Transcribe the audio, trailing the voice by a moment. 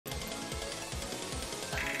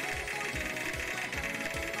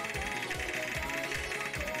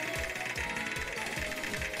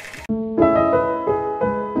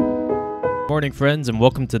Morning friends, and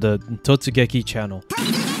welcome to the tzechi channel.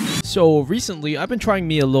 So recently I've been trying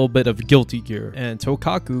me a little bit of Guilty Gear, and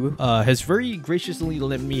Tokaku has very graciously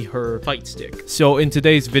lent me her fight stick. So in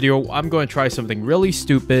today's video I'm going to try something really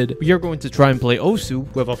stupid. We are going to try and play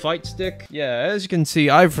Osu with a fight stick. Yeah, as you can see,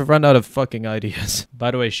 I've run out of fucking ideas.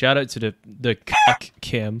 By the way, shout out to the cock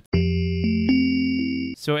cam.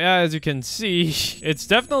 So yeah, as you can see, it's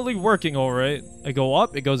definitely working alright. I go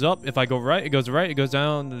up, it goes up. If I go right, it goes right, it goes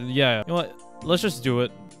down. Yeah, you know what? Let's just do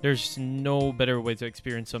it. There's no better way to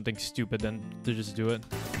experience something stupid than to just do it.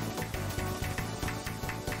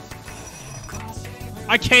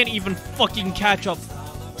 I can't even fucking catch up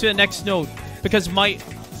to the next note because my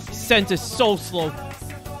sense is so slow.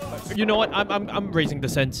 You know what? I'm raising the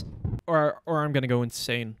sense, or I'm gonna go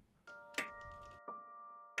insane.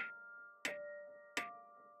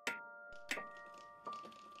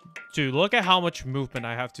 Dude, look at how much movement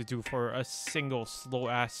I have to do for a single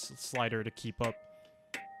slow-ass slider to keep up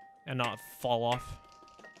and not fall off.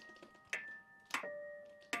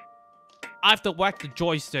 I have to whack the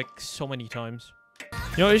joystick so many times.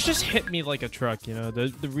 You know, it's just hit me like a truck, you know,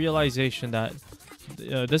 the realization that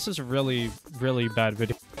this is a really, really bad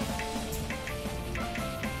video.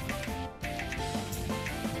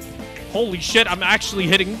 Holy shit, I'm actually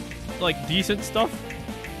hitting, like, decent stuff.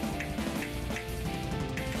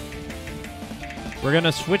 We're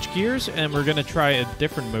gonna switch gears and we're gonna try a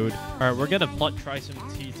different mode. Alright, we're gonna try some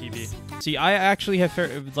TTV. See, I actually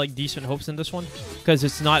have like decent hopes in this one because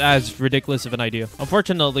it's not as ridiculous of an idea.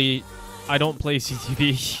 Unfortunately, I don't play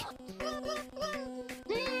CTV.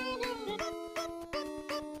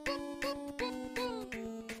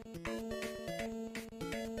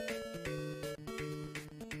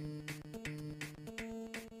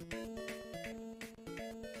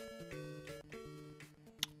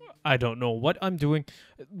 I don't know what I'm doing.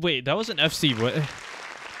 Wait, that was an FC. What?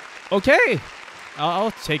 Okay,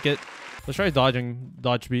 I'll take it. Let's try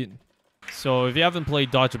dodge beat. So if you haven't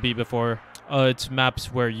played dodge beat before, it's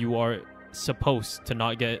maps where you are supposed to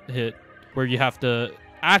not get hit, where you have to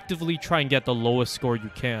actively try and get the lowest score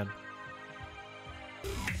you can.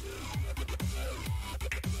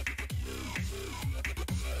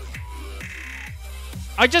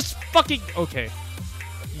 I just fucking okay.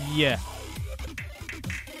 Yeah.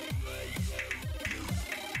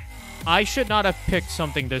 I should not have picked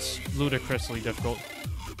something this ludicrously difficult.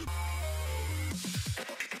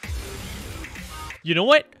 You know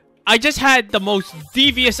what? I just had the most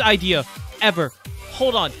devious idea ever.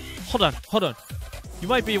 Hold on. You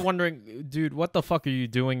might be wondering, dude, what the fuck are you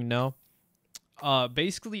doing now?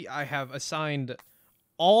 Basically, I have assigned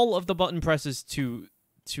all of the button presses to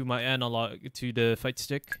my analog, to the fight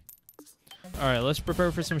stick. Alright, let's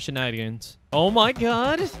prepare for some shenanigans. Oh my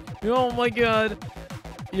god! Oh my god!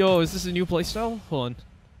 Yo, is this a new playstyle? Hold on.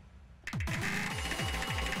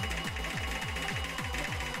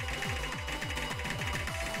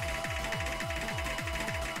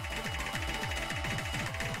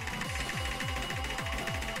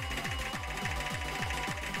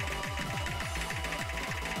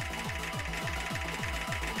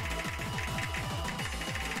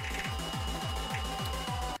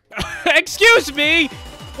 Excuse me!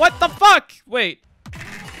 What the fuck? Wait.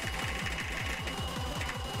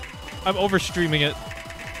 I'm overstreaming it.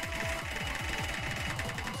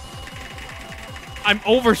 I'm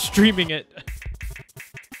overstreaming it.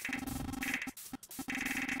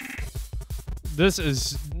 This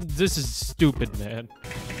is stupid, man.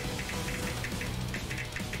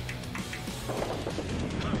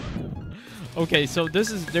 Okay, so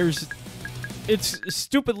it's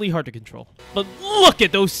stupidly hard to control. But look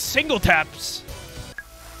at those single taps.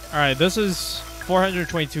 All right, this is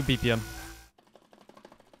 422 BPM.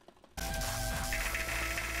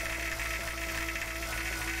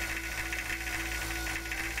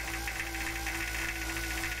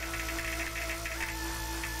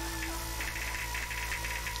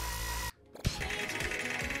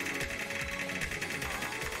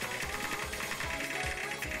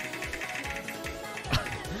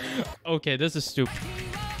 Okay, this is stupid.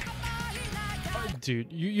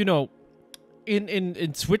 Dude, you know,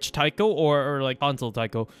 in Switch taiko or like console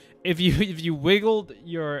taiko, if you wiggled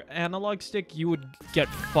your analog stick, you would get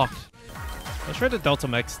fucked. Let's try the Delta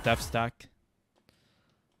Max Death Stack.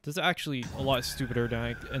 This is actually a lot stupider than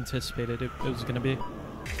I anticipated it was gonna be.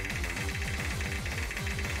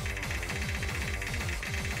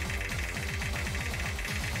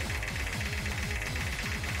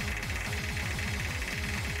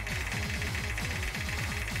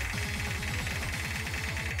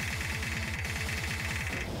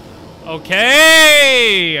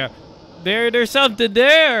 Okay! There's something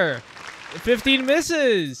there! 15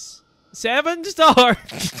 misses! 7 star.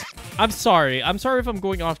 I'm sorry if I'm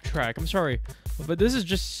going off track. I'm sorry, but this is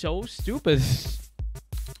just so stupid.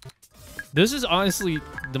 This is honestly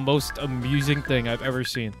the most amusing thing I've ever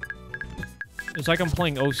seen. It's like I'm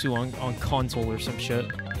playing Osu on console or some shit.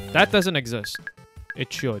 That doesn't exist.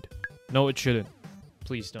 It should. No, it shouldn't.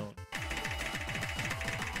 Please don't.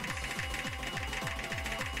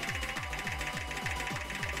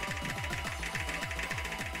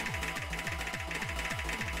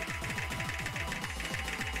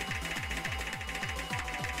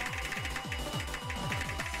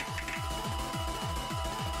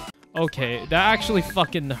 Okay, that actually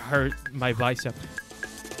fucking hurt my bicep.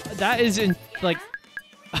 That is in, like,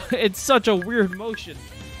 it's such a weird motion.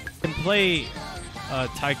 I can play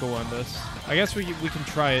taiko on this. I guess we can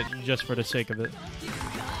try it just for the sake of it.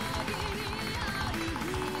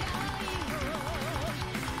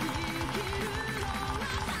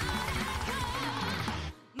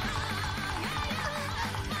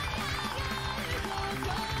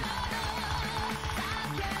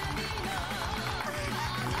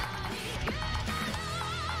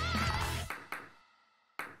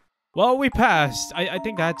 Well, we passed. I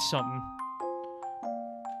think that's something.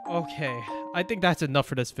 Okay, I think that's enough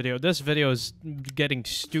for this video. This video is getting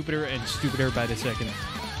stupider and stupider by the second.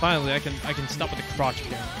 Finally, I can stop with the crotch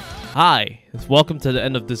cam. Hi, welcome to the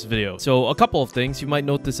end of this video. So a couple of things. You might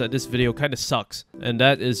notice that this video kind of sucks, and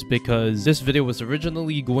that is because this video was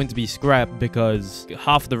originally going to be scrapped because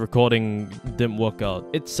half the recording didn't work out.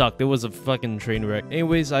 It sucked. It was a fucking train wreck.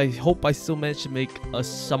 Anyways, I hope I still managed to make a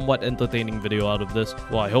somewhat entertaining video out of this.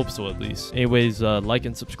 Well, I hope so at least. Anyways, like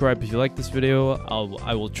and subscribe if you like this video.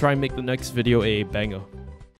 I will try and make the next video a banger.